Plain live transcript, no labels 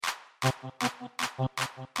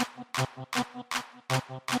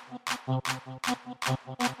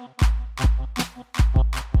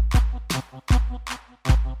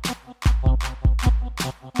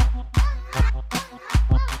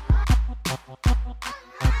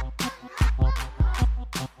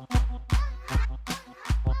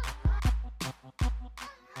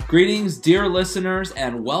Greetings, dear listeners,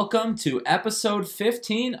 and welcome to episode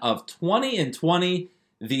 15 of 20 in 20,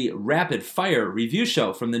 the rapid fire review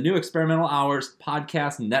show from the New Experimental Hours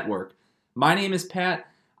podcast network. My name is Pat.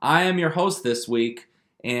 I am your host this week,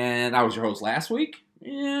 and I was your host last week.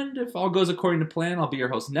 And if all goes according to plan, I'll be your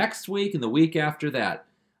host next week and the week after that.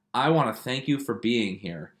 I want to thank you for being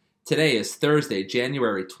here. Today is Thursday,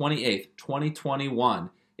 January 28th, 2021.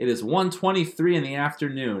 It is 1:23 in the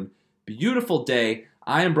afternoon. Beautiful day.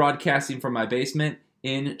 I am broadcasting from my basement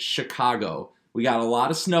in Chicago. We got a lot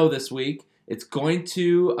of snow this week. It's going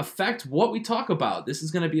to affect what we talk about. This is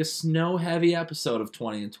going to be a snow-heavy episode of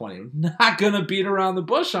 20 and 20. I'm not going to beat around the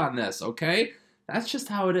bush on this, okay? That's just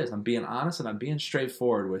how it is. I'm being honest and I'm being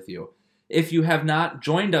straightforward with you. If you have not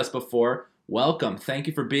joined us before, welcome. Thank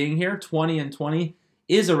you for being here. 20 and 20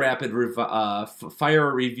 is a rapid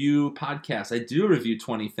fire review podcast. I do review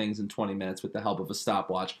 20 things in 20 minutes with the help of a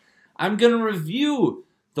stopwatch. I'm going to review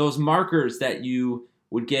those markers that you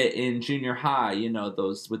would get in junior high, you know,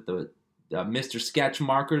 those with the Mr. Sketch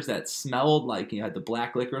markers that smelled like, you had the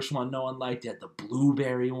black licorice one no one liked, you had the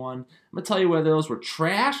blueberry one. I'm going to tell you whether those were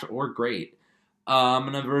trash or great. I'm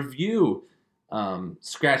going to review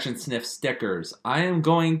scratch and sniff stickers. I am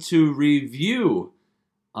going to review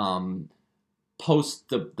the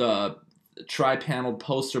tri-paneled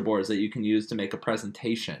poster boards that you can use to make a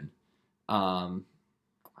presentation.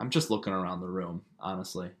 I'm just looking around the room,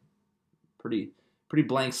 honestly. Pretty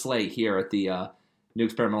blank slate here at the New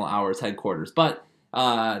Experimental Hours headquarters. But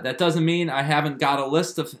that doesn't mean I haven't got a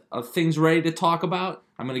list of things ready to talk about.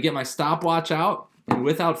 I'm going to get my stopwatch out. And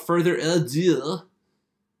without further ado,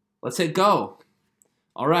 let's hit go.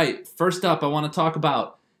 All right, first up, I want to talk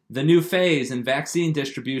about the new phase in vaccine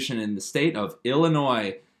distribution in the state of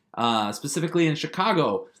Illinois. Specifically in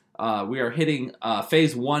Chicago, we are hitting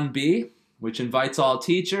phase 1B, which invites all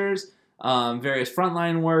teachers, various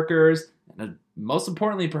frontline workers, and most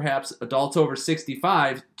importantly, perhaps adults over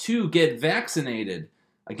 65 to get vaccinated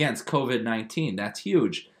against COVID-19. That's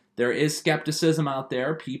huge. There is skepticism out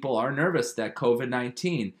there. People are nervous that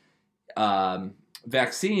COVID-19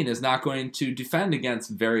 vaccine is not going to defend against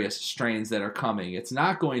various strains that are coming. It's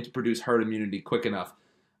not going to produce herd immunity quick enough.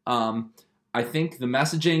 I think the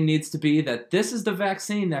messaging needs to be that this is the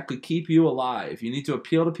vaccine that could keep you alive. You need to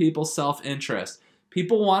appeal to people's self-interest.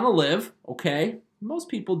 People want to live, okay? Most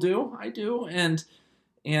people do. I do. And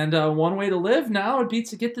one way to live now would be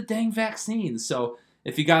to get the dang vaccine. So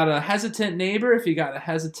if you got a hesitant neighbor, if you got a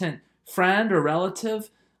hesitant friend or relative,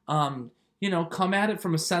 come at it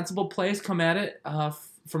from a sensible place. Come at it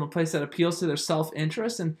from a place that appeals to their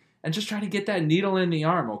self-interest and just try to get that needle in the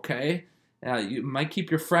arm, okay? You might keep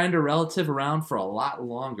your friend or relative around for a lot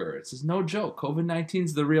longer. It's just no joke. COVID-19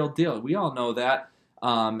 is the real deal. We all know that.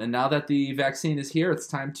 And now that the vaccine is here, it's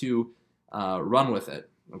time to run with it.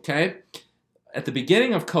 Okay? At the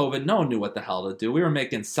beginning of COVID, no one knew what the hell to do. We were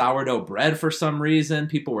making sourdough bread for some reason.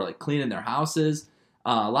 People were like cleaning their houses.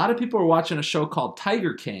 A lot of people were watching a show called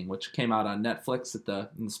Tiger King, which came out on Netflix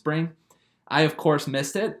in the spring. I, of course,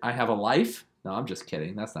 missed it. I have a life. No, I'm just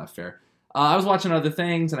kidding. That's not fair. I was watching other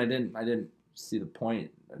things, and I didn't see the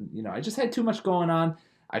point. I just had too much going on.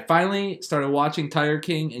 I finally started watching Tiger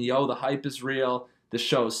King, and the hype is real. The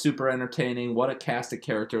show is super entertaining. What a cast of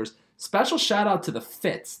characters. Special shout out to the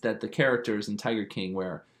fits that the characters in Tiger King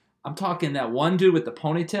wear. I'm talking that one dude with the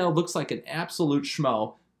ponytail looks like an absolute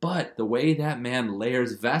schmo, but the way that man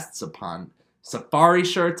layers vests upon safari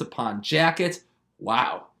shirts, upon jackets,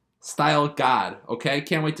 wow. Style God, okay?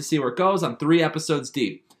 Can't wait to see where it goes. I'm 3 episodes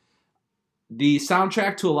deep. The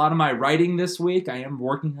soundtrack to a lot of my writing this week, I am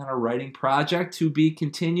working on a writing project to be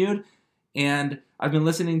continued, and I've been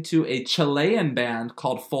listening to a Chilean band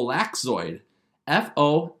called Folaxzoid,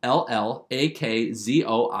 Follakzoid,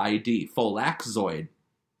 Folaxzoid.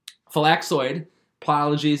 Folaxzoid,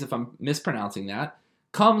 apologies if I'm mispronouncing that,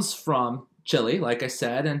 comes from Chile, like I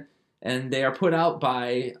said, and they are put out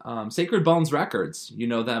by Sacred Bones Records. You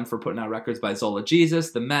know them for putting out records by Zola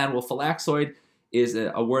Jesus, The Men. Well, Folaxzoid is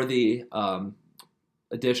a worthy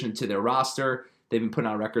addition to their roster. They've been putting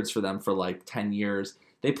out records for them for like 10 years.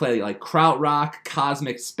 They play like krautrock,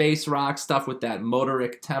 cosmic space rock, stuff with that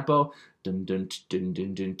motoric tempo. Dun, dun, dun,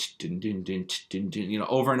 dun, dun, dun, dun, dun, dun, dun,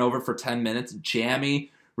 over and over for 10 minutes.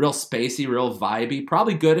 Jammy, real spacey, real vibey.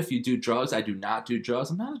 Probably good if you do drugs. I do not do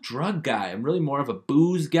drugs. I'm not a drug guy. I'm really more of a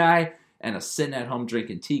booze guy. and a sitting at home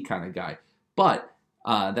drinking tea kind of guy. But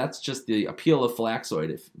that's just the appeal of Flaxoid.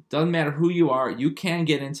 It doesn't matter who you are, you can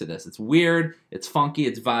get into this. It's weird, it's funky,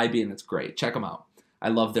 it's vibey, and it's great. Check them out. I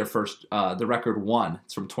love their first, the record One.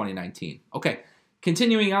 It's from 2019. Okay,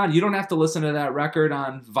 continuing on, you don't have to listen to that record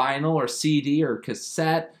on vinyl or CD or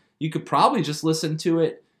cassette. You could probably just listen to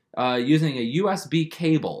it using a USB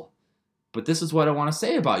cable. But this is what I want to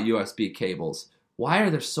say about USB cables. Why are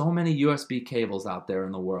there so many USB cables out there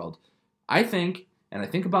in the world? I think, and I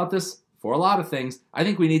think about this for a lot of things, I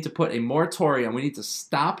think we need to put a moratorium. We need to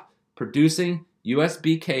stop producing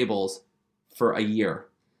USB cables for a year.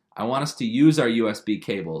 I want us to use our USB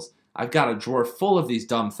cables. I've got a drawer full of these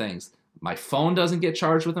dumb things. My phone doesn't get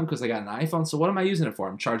charged with them because I got an iPhone, so what am I using it for?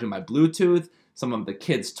 I'm charging my Bluetooth, some of the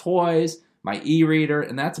kids' toys, my e-reader,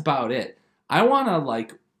 and that's about it. I want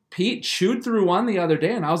to, Pete chewed through one the other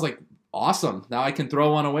day, and I was like, awesome. Now I can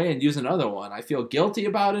throw one away and use another one. I feel guilty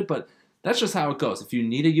about it, but that's just how it goes. If you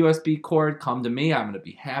need a USB cord, come to me. I'm going to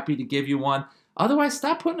be happy to give you one. Otherwise,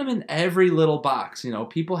 stop putting them in every little box.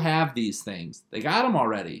 People have these things. They got them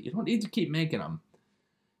already. You don't need to keep making them.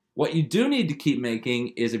 What you do need to keep making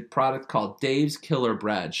is a product called Dave's Killer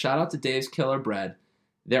Bread. Shout out to Dave's Killer Bread.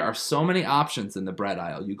 There are so many options in the bread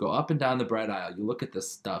aisle. You go up and down the bread aisle. You look at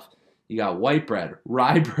this stuff. You got white bread,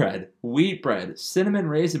 rye bread, wheat bread, cinnamon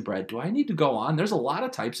raisin bread. Do I need to go on? There's a lot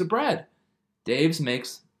of types of bread. Dave's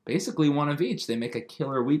makes basically one of each. They make a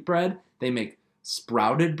killer wheat bread. They make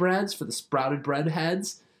sprouted breads for the sprouted bread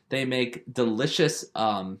heads. They make delicious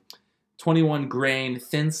 21 grain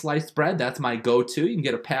thin sliced bread. That's my go-to. You can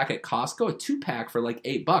get a pack at Costco, a 2-pack for like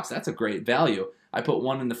 $8. That's a great value. I put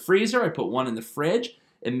one in the freezer. I put one in the fridge.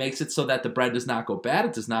 It makes it so that the bread does not go bad.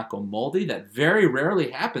 It does not go moldy. That very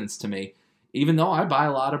rarely happens to me, even though I buy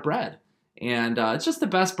a lot of bread. And it's just the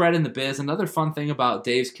best bread in the biz. Another fun thing about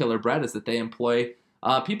Dave's Killer Bread is that they employ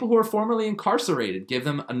people who are formerly incarcerated, give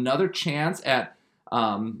them another chance at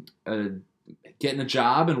getting a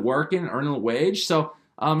job and working, earning a wage. So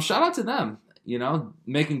shout out to them,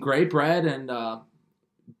 making great bread and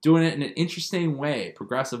doing it in an interesting way,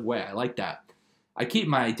 progressive way. I like that. I keep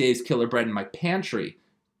my Dave's Killer Bread in my pantry.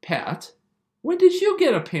 Pat, when did you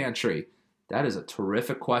get a pantry? That is a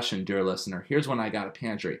terrific question, dear listener. Here's when I got a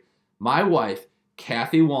pantry. My wife,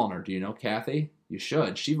 Kathy Wallner. Do you know Kathy? You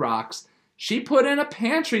should. She rocks. She put in a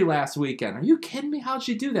pantry last weekend. Are you kidding me? How'd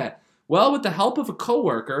she do that? Well, with the help of a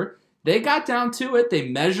coworker, they got down to it. They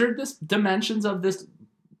measured the dimensions of this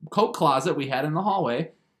coat closet we had in the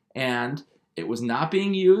hallway, and it was not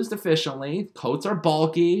being used efficiently. Coats are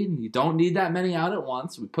bulky, and you don't need that many out at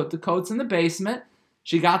once. We put the coats in the basement.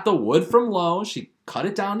 She got the wood from Lowe's. She cut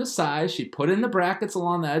it down to size. She put in the brackets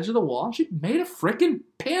along the edge of the wall. And she made a freaking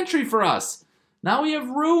pantry for us. Now we have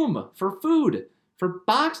room for food, for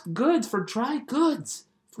boxed goods, for dry goods,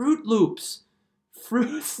 Fruit Loops,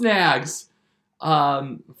 fruit snags,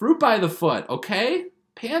 fruit by the foot, okay?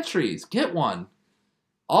 Pantries, get one.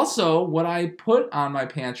 Also, what I put on my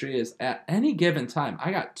pantry is at any given time,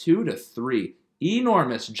 I got 2 to 3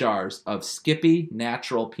 enormous jars of Skippy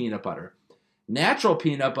natural peanut butter. Natural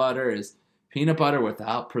peanut butter is peanut butter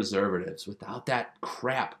without preservatives, without that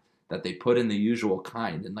crap that they put in the usual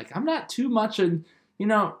kind. And I'm not too much in,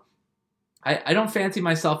 I don't fancy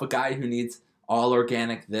myself a guy who needs all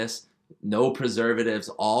organic this, no preservatives,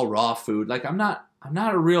 all raw food. I'm not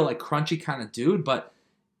a real crunchy kind of dude, but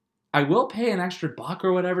I will pay an extra $1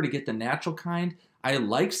 or whatever to get the natural kind. I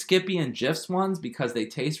like Skippy and Jif's ones because they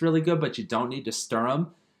taste really good, but you don't need to stir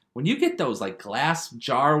them. When you get those glass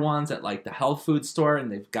jar ones at the health food store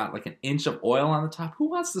and they've got an inch of oil on the top, who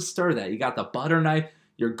wants to stir that? You got the butter knife,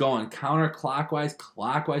 you're going counterclockwise,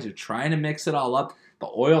 clockwise, you're trying to mix it all up. The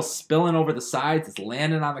oil's spilling over the sides, it's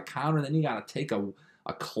landing on the counter, then you got to take a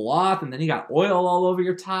cloth and then you got oil all over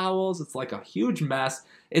your towels. It's a huge mess.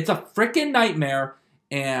 It's a freaking nightmare,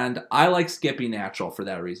 and I like Skippy Natural for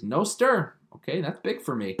that reason. No stir. Okay, that's big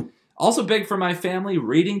for me. Also big for my family,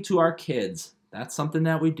 reading to our kids. That's something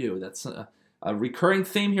that we do. That's a recurring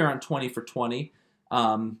theme here on 20 for 20.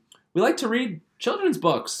 We like to read children's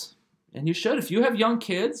books, and you should. If you have young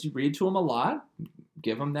kids, you read to them a lot.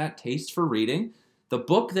 Give them that taste for reading. The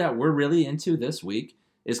book that we're really into this week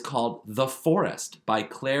is called The Forest by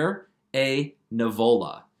Claire A.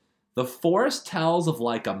 Nivola. The Forest tells of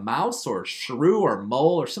a mouse or shrew or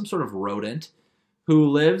mole or some sort of rodent who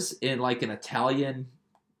lives in an Italian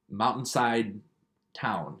mountainside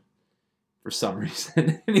town for some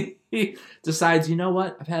reason. And he decides, you know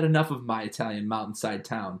what? I've had enough of my Italian mountainside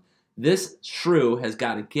town. This shrew has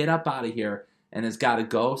got to get up out of here and has got to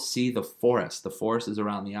go see the forest. The forest is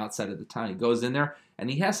around the outside of the town. He goes in there, and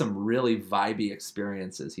he has some really vibey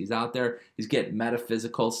experiences. He's out there, he's getting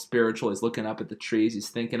metaphysical, spiritual, he's looking up at the trees, he's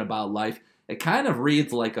thinking about life. It kind of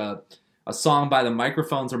reads like a song by the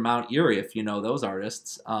Microphones or Mount Erie, if you know those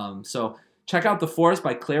artists. So check out The Forest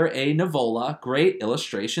by Claire A. Nivola. Great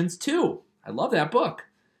illustrations too. I love that book.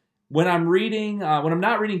 When I'm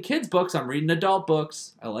not reading kids' books, I'm reading adult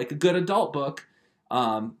books. I like a good adult book.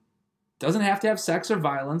 Doesn't have to have sex or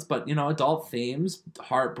violence, but, adult themes,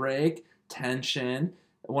 heartbreak, tension.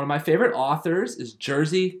 One of my favorite authors is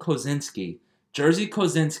Jerzy Kosinski. Jerzy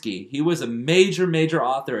Kosinski, he was a major, major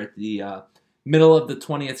author at the middle of the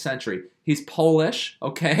 20th century. He's Polish,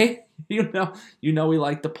 okay? We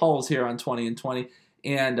like the Poles here on 20 and 20.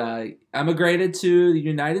 And emigrated to the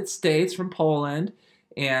United States from Poland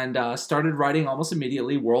and started writing almost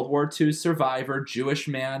immediately. World War II survivor, Jewish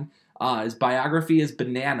man. His biography is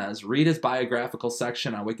bananas. Read his biographical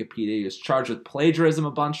section on Wikipedia. He was charged with plagiarism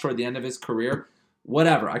a bunch toward the end of his career.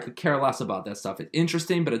 Whatever. I could care less about that stuff. It's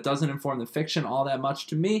interesting, but it doesn't inform the fiction all that much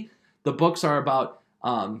to me. The books are about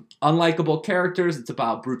unlikable characters. It's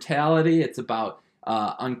about brutality. It's about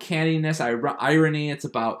uncanniness, irony. It's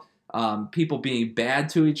about people being bad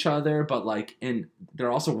to each other, but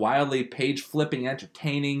they're also wildly page-flipping,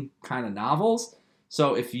 entertaining kind of novels.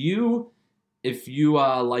 So if you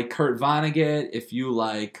like Kurt Vonnegut, if you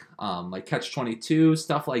like Catch-22,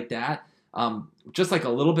 stuff like that, just like a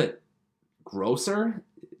little bit grosser,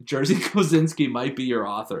 Jerzy Kosinski might be your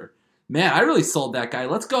author. Man, I really sold that guy.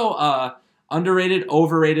 Let's go underrated,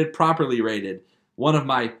 overrated, properly rated. One of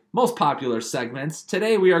my most popular segments.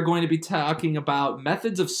 Today we are going to be talking about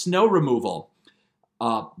methods of snow removal.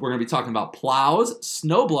 We're going to be talking about plows,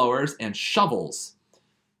 snow blowers, and shovels.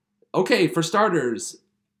 Okay, for starters,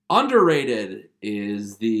 underrated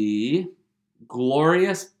is the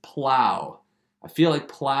glorious plow. I feel like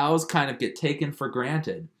plows kind of get taken for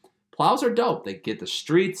granted. Plows are dope. They get the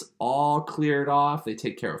streets all cleared off. They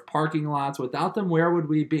take care of parking lots. Without them, where would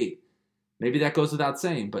we be? Maybe that goes without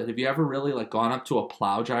saying, but have you ever really gone up to a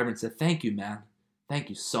plow driver and said, "Thank you, man. Thank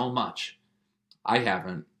you so much"? I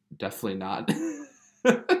haven't. Definitely not.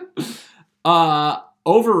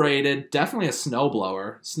 Overrated, definitely a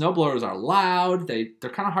snowblower. Snowblowers are loud. They're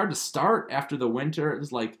kind of hard to start after the winter. It's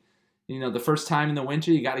the first time in the winter,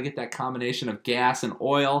 you got to get that combination of gas and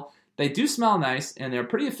oil. They do smell nice, and they're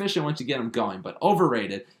pretty efficient once you get them going, but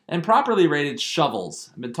overrated. And properly rated, shovels.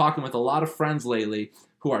 I've been talking with a lot of friends lately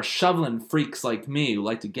who are shoveling freaks like me, who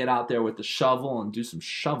like to get out there with the shovel and do some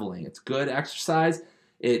shoveling. It's good exercise.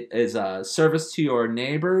 It is a service to your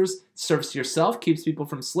neighbors, service to yourself, keeps people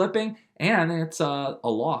from slipping, and it's a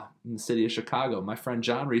law in the city of Chicago. My friend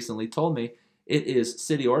John recently told me it is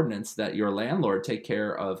city ordinance that your landlord take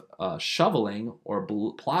care of shoveling or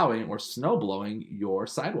plowing or snow blowing your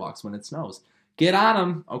sidewalks when it snows. Get on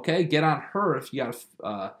them, okay? Get on her if you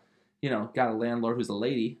got a landlord who's a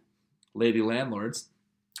lady landlords.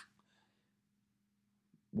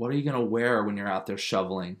 What are you going to wear when you're out there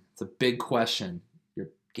shoveling? It's a big question.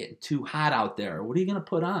 You're getting too hot out there. What are you going to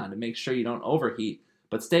put on to make sure you don't overheat,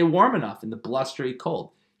 but stay warm enough in the blustery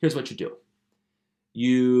cold? Here's what you do.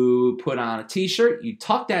 You put on a t-shirt. You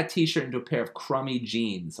tuck that t-shirt into a pair of crummy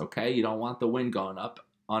jeans, okay? You don't want the wind going up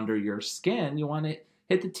under your skin. You want to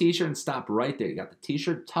hit the t-shirt and stop right there. You got the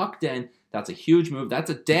t-shirt tucked in. That's a huge move. That's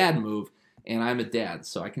a dad move, and I'm a dad,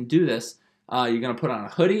 so I can do this. You're going to put on a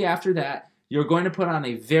hoodie after that. You're going to put on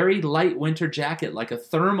a very light winter jacket like a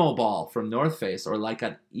thermal ball from North Face or like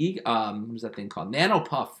what's that thing called? Nano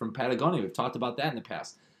Puff from Patagonia. We've talked about that in the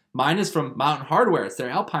past. Mine is from Mountain Hardwear. It's their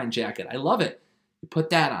Alpine jacket. I love it. You put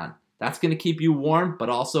that on. That's going to keep you warm but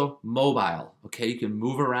also mobile. Okay, you can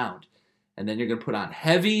move around. And then you're going to put on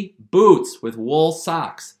heavy boots with wool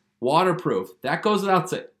socks. Waterproof. That goes without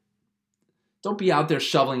saying. Don't be out there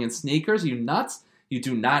shoveling in sneakers. You nuts? You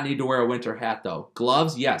do not need to wear a winter hat, though.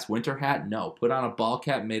 Gloves, yes. Winter hat, no. Put on a ball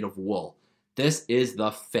cap made of wool. This is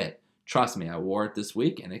the fit. Trust me, I wore it this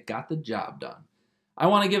week, and it got the job done. I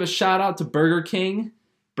want to give a shout-out to Burger King.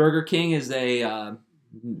 Burger King is a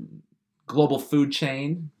global food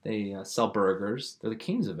chain. They sell burgers. They're the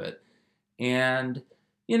kings of it. And,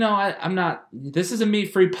 I'm not... This is a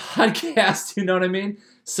meat-free podcast, you know what I mean?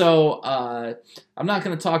 So I'm not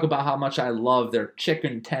going to talk about how much I love their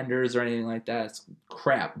chicken tenders or anything like that. It's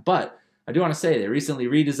crap. But I do want to say they recently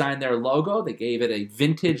redesigned their logo. They gave it a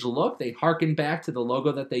vintage look. They harkened back to the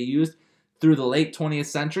logo that they used through the late 20th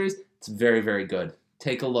centuries. It's very, very good.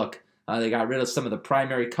 Take a look. They got rid of some of the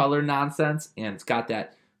primary color nonsense, and it's got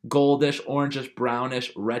that goldish, orangish,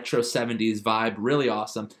 brownish, retro 70s vibe. Really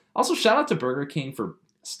awesome. Also, shout out to Burger King for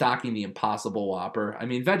stocking the Impossible Whopper. I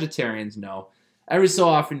mean, vegetarians know. Every so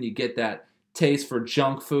often you get that taste for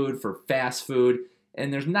junk food, for fast food,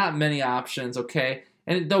 and there's not many options, okay?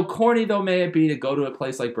 And though corny though may it be to go to a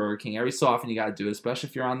place like Burger King, every so often you got to do it, especially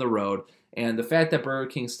if you're on the road. And the fact that Burger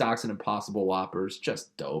King stocks an Impossible Whopper is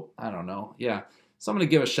just dope. I don't know. Yeah. So I'm going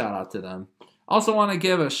to give a shout out to them. Also want to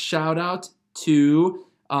give a shout out to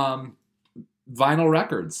vinyl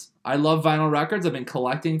records. I love vinyl records. I've been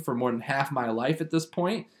collecting for more than half my life at this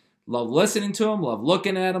point. Love listening to them, love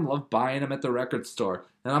looking at them, love buying them at the record store.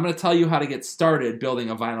 And I'm going to tell you how to get started building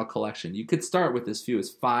a vinyl collection. You could start with as few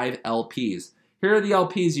as 5 LPs. Here are the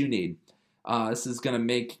LPs you need. This is going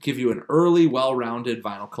to give you an early, well-rounded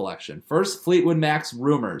vinyl collection. First, Fleetwood Mac's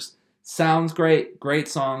Rumors. Sounds great, great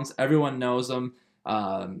songs. Everyone knows them.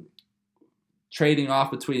 Trading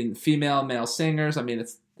off between female and male singers. I mean,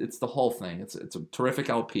 it's the whole thing. It's a terrific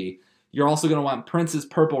LP. You're also going to want Prince's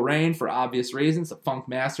Purple Rain for obvious reasons. A funk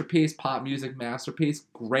masterpiece, pop music masterpiece.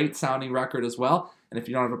 Great sounding record as well. And if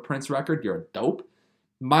you don't have a Prince record, you're a dope.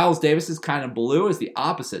 Miles Davis's Kind of Blue is the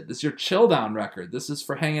opposite. This is your chill down record. This is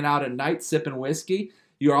for hanging out at night, sipping whiskey.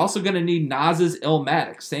 You're also going to need Nas's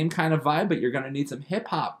Illmatic. Same kind of vibe, but you're going to need some hip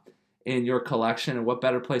hop in your collection. And what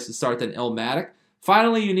better place to start than Illmatic?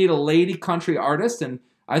 Finally, you need a lady country artist, and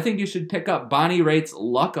I think you should pick up Bonnie Raitt's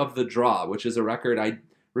Luck of the Draw, which is a record I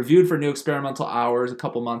reviewed for New Experimental Hours a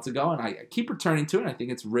couple months ago, and I keep returning to it. I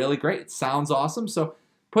think it's really great. It sounds awesome, so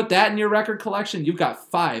put that in your record collection. You've got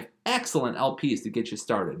 5 excellent LPs to get you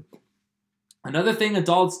started. Another thing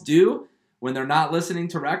adults do when they're not listening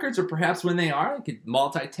to records, or perhaps when they are, they can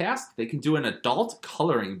multitask. They can do an adult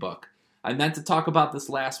coloring book. I meant to talk about this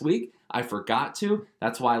last week. I forgot to.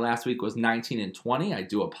 That's why last week was 19 and 20. I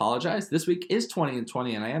do apologize. This week is 20 and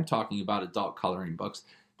 20, and I am talking about adult coloring books.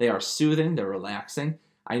 They are soothing. They're relaxing.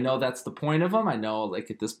 I know that's the point of them. I know,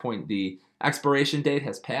 like, at this point, the expiration date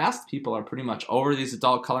has passed. People are pretty much over these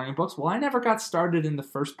adult coloring books. Well, I never got started in the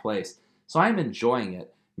first place, so I'm enjoying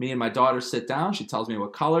it. Me and my daughter sit down. She tells me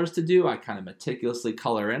what colors to do. I kind of meticulously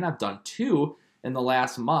color in. I've done 2 in the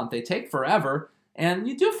last month. They take forever, and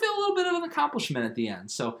you do feel a little bit of an accomplishment at the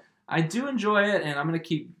end. So I do enjoy it, and I'm going to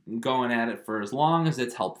keep going at it for as long as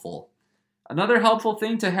it's helpful. Another helpful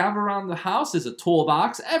thing to have around the house is a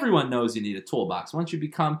toolbox. Everyone knows you need a toolbox. Once you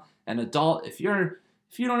become an adult, if you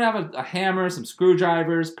don't have a hammer, some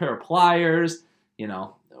screwdrivers, pair of pliers,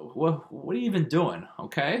 what are you even doing,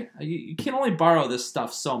 okay? You can only borrow this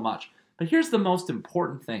stuff so much. But here's the most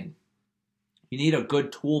important thing. You need a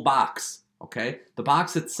good toolbox, okay? The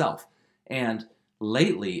box itself. And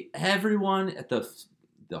lately, everyone at the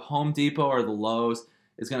Home Depot or the Lowe's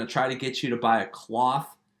is going to try to get you to buy a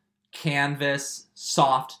cloth, canvas,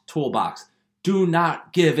 soft toolbox. Do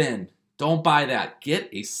not give in. Don't buy that. Get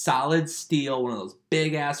a solid steel, one of those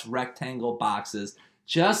big-ass rectangle boxes,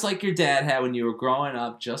 just like your dad had when you were growing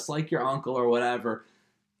up, just like your uncle or whatever.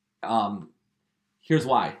 Here's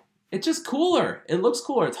why. It's just cooler. It looks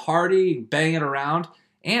cooler. It's hardy, bang it around.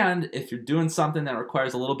 And if you're doing something that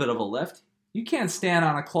requires a little bit of a lift, you can't stand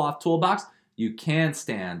on a cloth toolbox. You can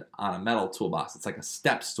stand on a metal toolbox. It's like a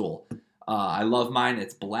step stool. I love mine.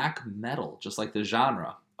 It's black metal, just like the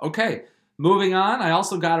genre. Okay, moving on. I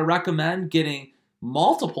also got to recommend getting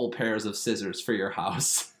multiple pairs of scissors for your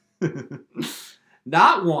house.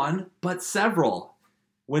 Not one, but several.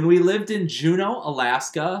 When we lived in Juneau,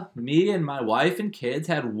 Alaska, me and my wife and kids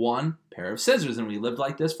had 1 pair of scissors, and we lived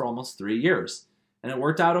like this for almost 3 years. And it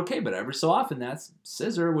worked out okay, but every so often that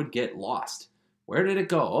scissor would get lost. Where did it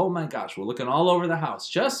go? Oh my gosh, we're looking all over the house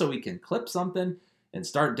just so we can clip something and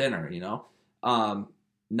start dinner,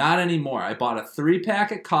 Not anymore. I bought a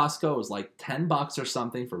 3-pack at Costco. It was like $10 or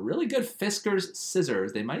something for really good Fiskars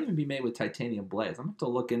scissors. They might even be made with titanium blades. I'm going to have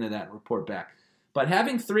to look into that and report back. But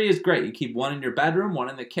having 3 is great. You keep 1 in your bedroom, 1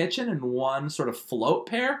 in the kitchen, and 1 sort of float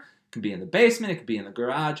pair. It could be in the basement. It could be in the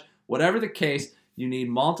garage. Whatever the case, you need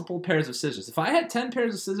multiple pairs of scissors. If I had 10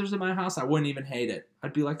 pairs of scissors in my house, I wouldn't even hate it.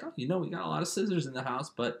 I'd be like, we got a lot of scissors in the house,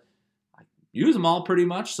 but I use them all pretty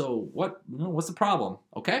much, so what's the problem?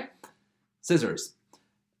 Okay? Scissors.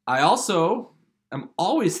 I also am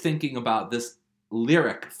always thinking about this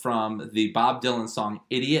lyric from the Bob Dylan song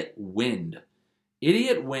Idiot Wind.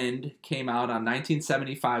 Idiot Wind came out on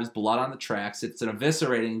 1975's Blood on the Tracks. It's an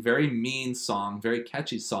eviscerating, very mean song, very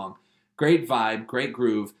catchy song. Great vibe, great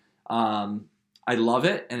groove. I love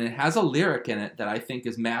it, and it has a lyric in it that I think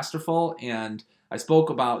is masterful, and I spoke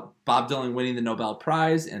about Bob Dylan winning the Nobel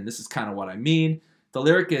Prize, and this is kind of what I mean. The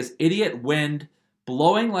lyric is, Idiot wind,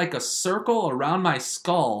 blowing like a circle around my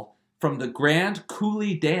skull from the Grand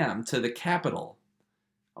Coulee Dam to the Capitol.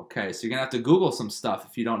 Okay, so you're going to have to Google some stuff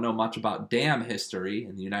if you don't know much about dam history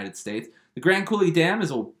in the United States. The Grand Coulee Dam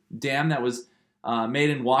is a dam that was made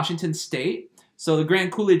in Washington State. So the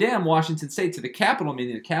Grand Coulee Dam, Washington State, to the Capitol,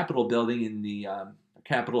 meaning the Capitol building in the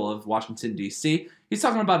capital of Washington, D.C. He's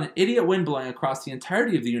talking about an idiot wind blowing across the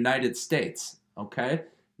entirety of the United States, okay?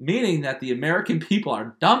 Meaning that the American people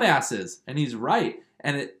are dumbasses, and he's right.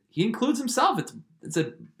 And he includes himself. It's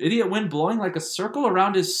an idiot wind blowing like a circle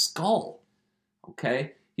around his skull,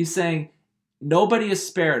 okay? He's saying, nobody is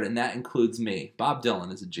spared, and that includes me. Bob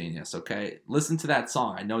Dylan is a genius, okay? Listen to that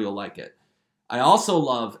song. I know you'll like it. I also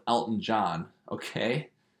love Elton John, okay?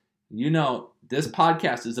 You know, this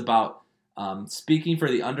podcast is about speaking for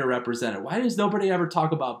the underrepresented. Why does nobody ever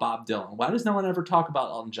talk about Bob Dylan? Why does no one ever talk about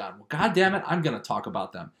Elton John? Well, God damn it, I'm going to talk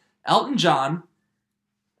about them. Elton John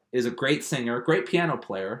is a great singer, great piano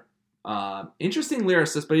player, interesting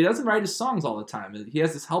lyricist, but he doesn't write his songs all the time. He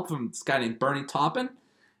has this help from this guy named Bernie Taupin,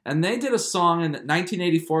 and they did a song in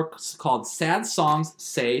 1984 called Sad Songs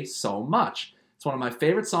Say So Much. It's one of my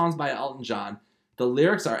favorite songs by Elton John. The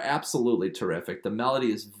lyrics are absolutely terrific. The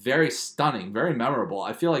melody is very stunning, very memorable.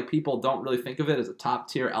 I feel like people don't really think of it as a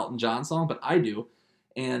top-tier Elton John song, but I do.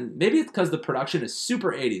 And maybe it's because the production is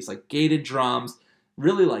super 80s, like gated drums,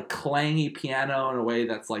 really like clangy piano in a way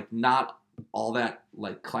that's like not all that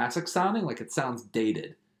like classic sounding. Like it sounds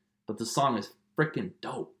dated. But the song is freaking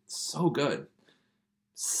dope. It's so good.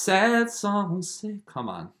 Sad songs say, come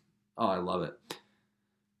on. Oh, I love it.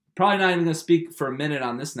 Probably not even going to speak for a minute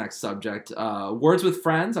on this next subject. Words with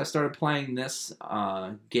Friends. I started playing this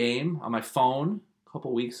game on my phone a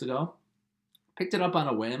couple weeks ago. Picked it up on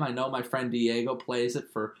a whim. I know my friend Diego plays it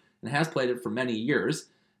and has played it for many years.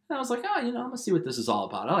 And I was like, I'm going to see what this is all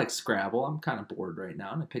about. I like Scrabble. I'm kind of bored right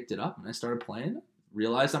now. And I picked it up and I started playing it.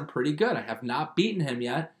 Realized I'm pretty good. I have not beaten him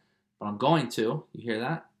yet, but I'm going to. You hear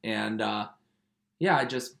that? And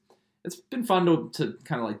it's been fun to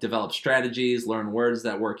kind of like develop strategies, learn words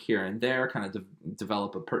that work here and there, kind of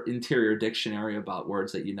develop a interior dictionary about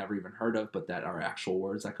words that you never even heard of, but that are actual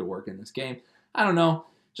words that could work in this game. I don't know.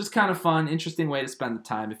 Just kind of fun, interesting way to spend the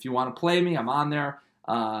time. If you want to play me, I'm on there.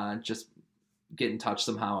 Just get in touch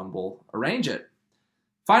somehow and we'll arrange it.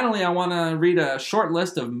 Finally, I want to read a short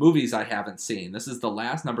list of movies I haven't seen. This is the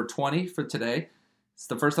last, number 20 for today. It's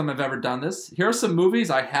the first time I've ever done this. Here are some movies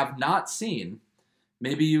I have not seen.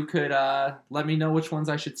 Maybe you could let me know which ones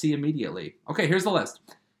I should see immediately. Okay, here's the list.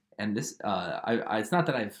 And this, it's not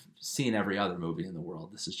that I've seen every other movie in the world.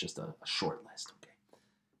 This is just a short list. Okay.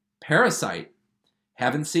 Parasite.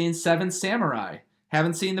 Haven't seen Seven Samurai.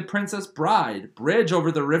 Haven't seen The Princess Bride. Bridge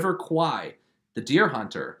Over the River Kwai. The Deer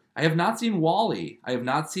Hunter. I have not seen WALL-E. I have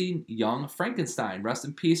not seen Young Frankenstein. Rest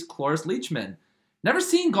in peace, Cloris Leachman. Never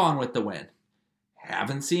seen Gone with the Wind.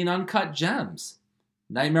 Haven't seen Uncut Gems.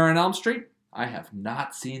 Nightmare on Elm Street. I have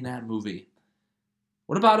not seen that movie.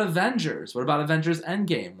 What about Avengers? What about Avengers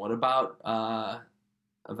Endgame? What about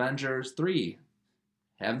Avengers 3?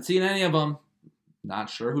 Haven't seen any of them. Not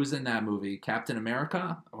sure who's in that movie. Captain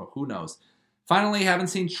America? Or who knows? Finally, haven't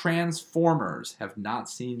seen Transformers. Have not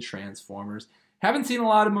seen Transformers. Haven't seen a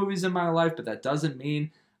lot of movies in my life, but that doesn't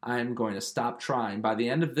mean I'm going to stop trying. By the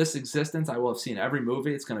end of this existence, I will have seen every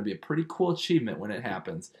movie. It's going to be a pretty cool achievement when it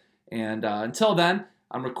happens. And until then,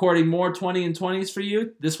 I'm recording more 20 and 20s for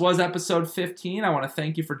you. This was episode 15. I want to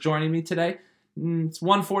thank you for joining me today. It's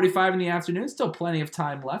 1:45 in the afternoon. Still plenty of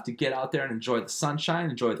time left to get out there and enjoy the sunshine,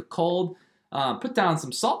 enjoy the cold. Put down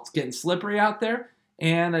some salt. It's getting slippery out there.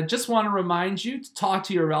 And I just want to remind you to talk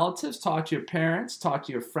to your relatives, talk to your parents, talk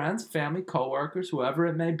to your friends, family, coworkers, whoever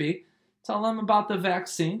it may be. Tell them about the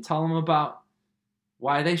vaccine. Tell them about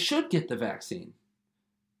why they should get the vaccine.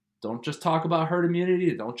 Don't just talk about herd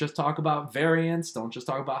immunity. Don't just talk about variants. Don't just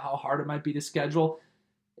talk about how hard it might be to schedule.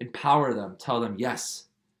 Empower them. Tell them, yes,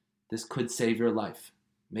 this could save your life.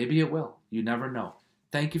 Maybe it will. You never know.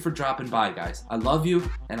 Thank you for dropping by, guys. I love you,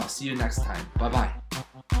 and I'll see you next time. Bye-bye.